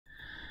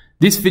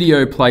This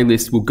video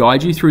playlist will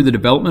guide you through the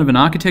development of an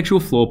architectural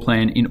floor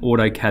plan in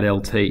AutoCAD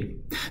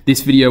LT.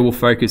 This video will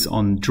focus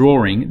on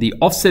drawing the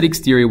offset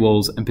exterior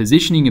walls and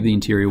positioning of the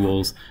interior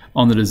walls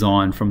on the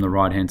design from the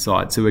right hand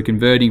side. So we're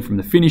converting from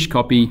the finished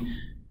copy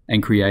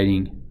and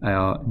creating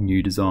our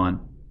new design.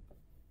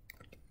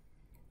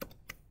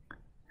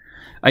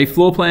 A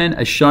floor plan,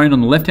 as shown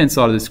on the left hand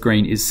side of the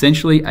screen, is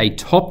essentially a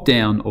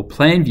top-down or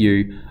plan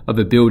view of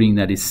a building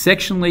that is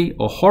sectionally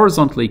or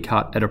horizontally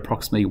cut at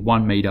approximately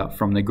 1 metre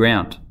from the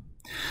ground.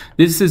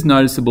 This is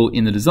noticeable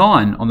in the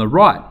design on the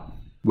right,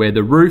 where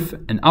the roof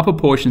and upper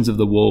portions of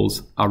the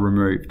walls are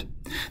removed.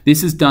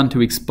 This is done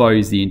to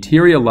expose the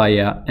interior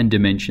layout and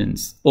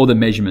dimensions, or the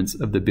measurements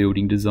of the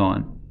building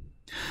design.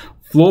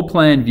 Floor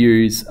plan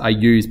views are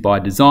used by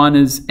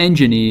designers,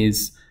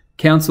 engineers,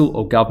 council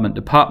or government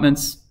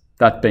departments,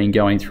 that being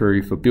going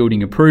through for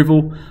building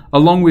approval,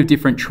 along with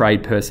different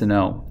trade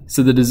personnel.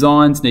 So the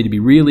designs need to be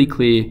really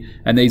clear,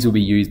 and these will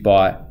be used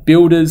by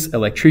builders,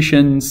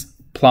 electricians,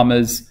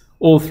 plumbers,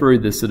 all through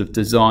the sort of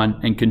design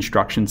and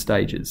construction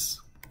stages.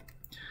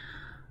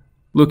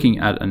 Looking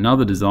at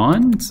another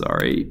design,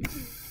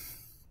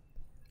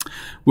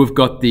 we've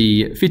got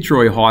the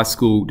Fitzroy High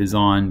School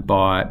design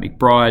by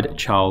McBride,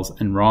 Charles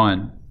and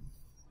Ryan.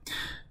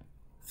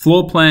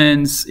 Floor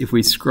plans, if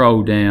we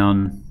scroll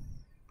down,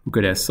 we've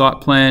got our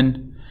site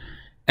plan,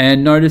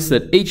 and notice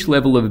that each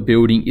level of a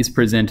building is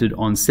presented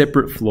on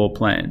separate floor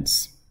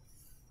plans,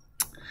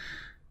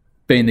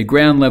 being the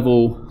ground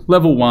level,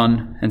 level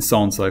 1, and so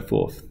on and so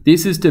forth.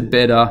 This is to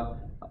better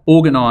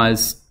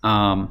organise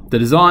the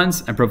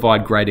designs and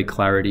provide greater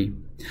clarity.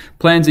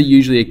 Plans are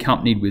usually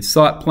accompanied with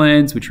site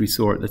plans, which we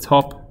saw at the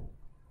top,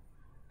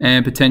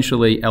 and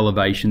potentially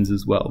elevations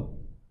as well.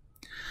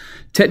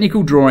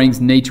 Technical drawings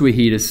need to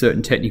adhere to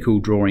certain technical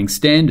drawing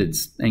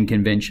standards and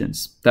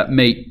conventions that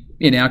meet,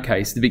 in our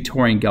case, the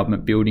Victorian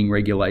Government Building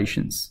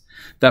Regulations,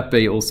 that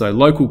be also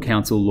local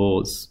council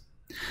laws,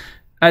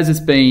 as it's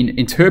been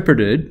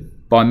interpreted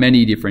by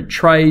many different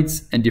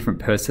trades and different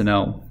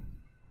personnel.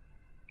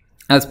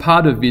 As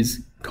part of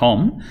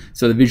VisCom,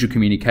 so the visual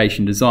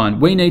communication design,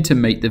 we need to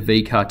meet the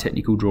VCAA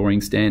technical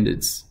drawing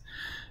standards.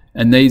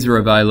 And these are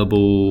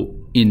available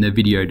in the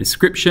video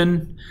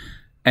description,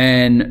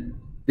 and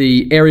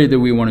the area that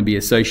we want to be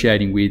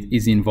associating with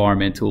is the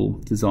environmental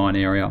design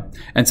area.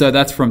 And so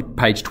that's from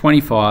page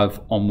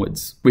 25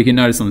 onwards. We can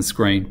notice on the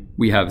screen,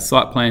 we have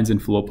site plans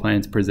and floor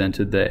plans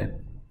presented there.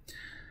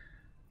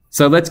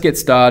 So let's get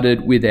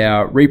started with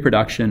our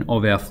reproduction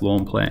of our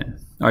floor plan.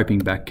 Opening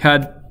back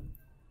CAD.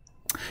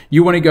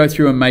 You want to go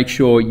through and make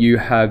sure you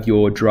have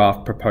your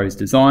draft proposed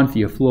design for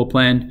your floor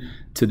plan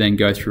to then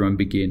go through and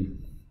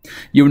begin.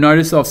 You'll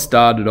notice I've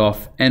started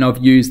off and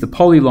I've used the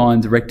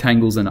polylines,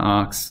 rectangles and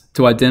arcs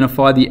to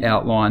identify the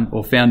outline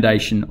or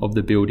foundation of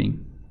the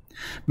building.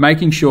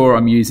 Making sure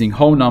I'm using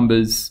whole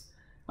numbers.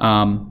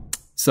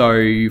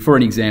 So for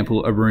an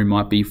example, a room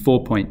might be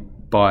 4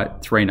 by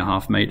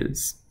 3.5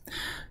 meters.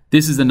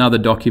 This is another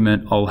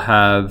document I'll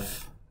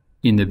have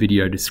in the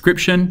video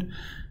description.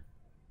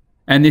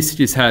 And this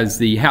just has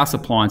the house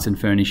appliance and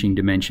furnishing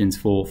dimensions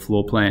for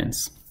floor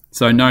plans.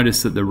 So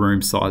notice that the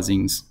room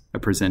sizings are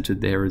presented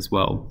there as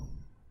well.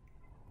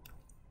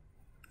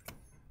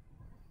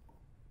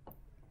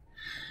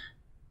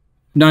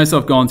 Notice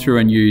I've gone through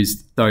and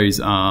used those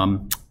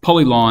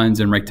polylines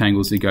and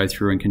rectangles to go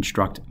through and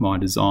construct my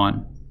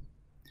design.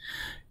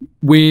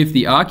 With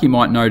the arc, you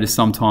might notice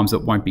sometimes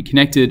it won't be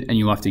connected and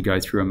you'll have to go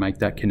through and make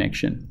that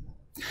connection.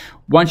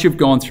 Once you've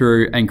gone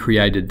through and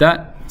created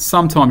that,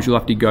 sometimes you'll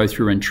have to go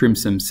through and trim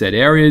some set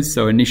areas.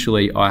 So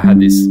initially I had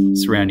this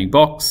surrounding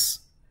box.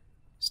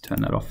 Let's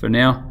turn that off for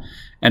now.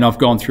 And I've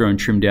gone through and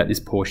trimmed out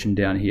this portion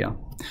down here.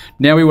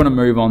 Now we want to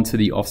move on to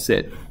the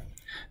offset.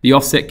 The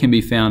offset can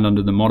be found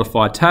under the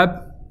Modify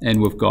tab,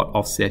 and we've got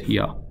offset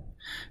here.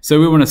 So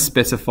we want to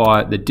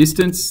specify the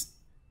distance,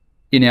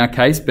 in our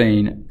case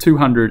being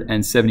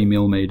 270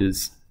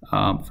 millimeters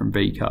from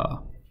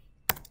VCAA.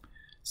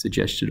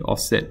 Suggested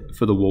offset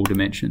for the wall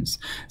dimensions.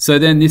 So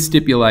then this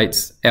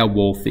stipulates our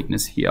wall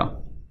thickness here.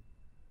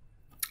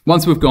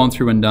 Once we've gone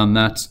through and done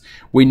that,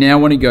 we now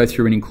want to go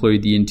through and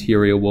include the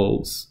interior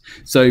walls.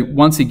 So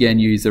once again,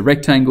 use the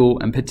rectangle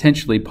and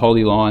potentially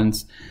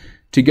polylines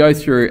to go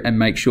through and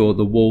make sure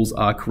the walls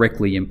are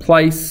correctly in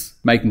place,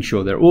 making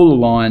sure they're all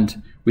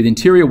aligned with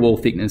interior wall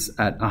thickness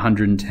at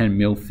 110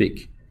 mil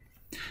thick.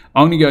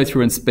 I'm going to go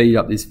through and speed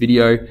up this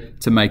video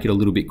to make it a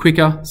little bit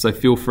quicker, so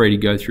feel free to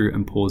go through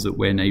and pause it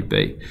where need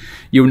be.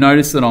 You'll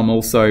notice that I'm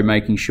also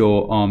making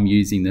sure I'm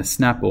using the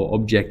snap or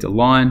object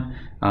align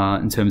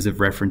in terms of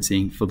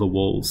referencing for the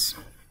walls.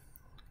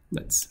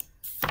 Let's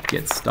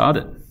get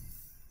started.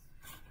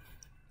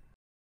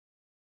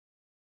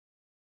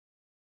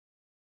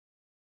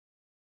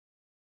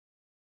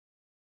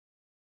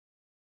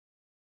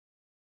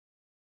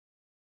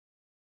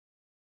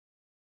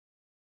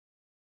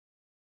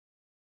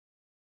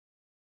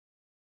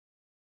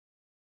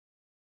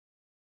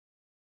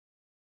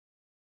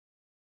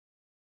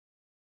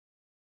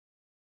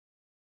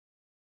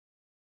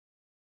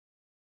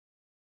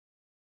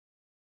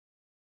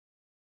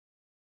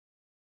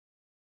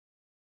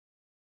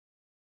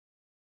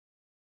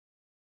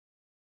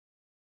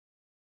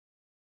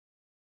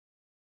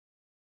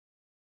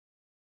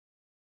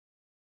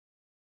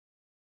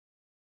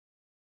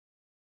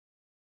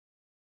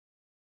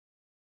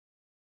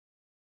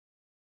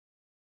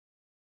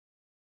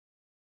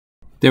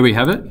 There we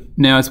have it.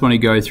 Now I just want to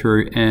go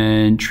through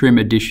and trim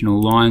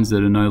additional lines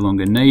that are no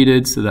longer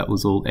needed. So that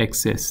was all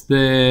excess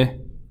there.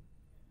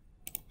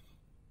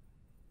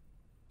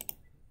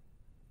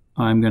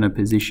 I'm going to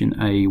position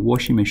a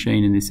washing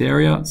machine in this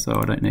area, so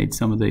I don't need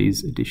some of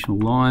these additional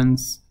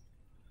lines.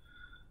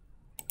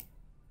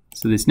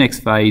 So this next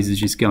phase is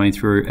just going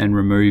through and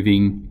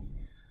removing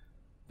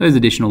those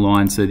additional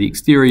lines so the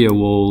exterior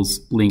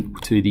walls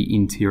link to the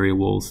interior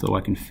walls so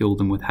I can fill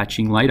them with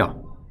hatching later.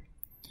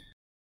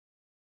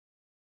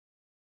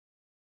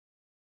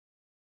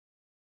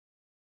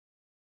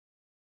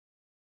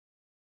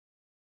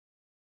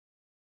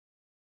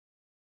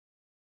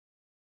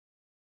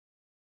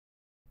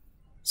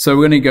 So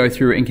we're going to go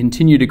through and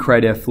continue to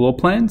create our floor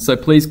plan. So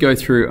please go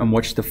through and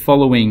watch the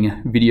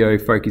following video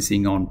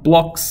focusing on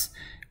blocks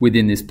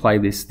within this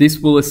playlist. This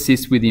will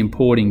assist with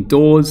importing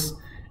doors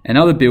and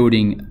other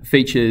building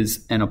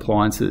features and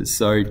appliances.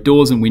 So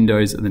doors and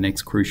windows are the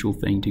next crucial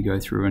thing to go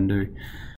through and do.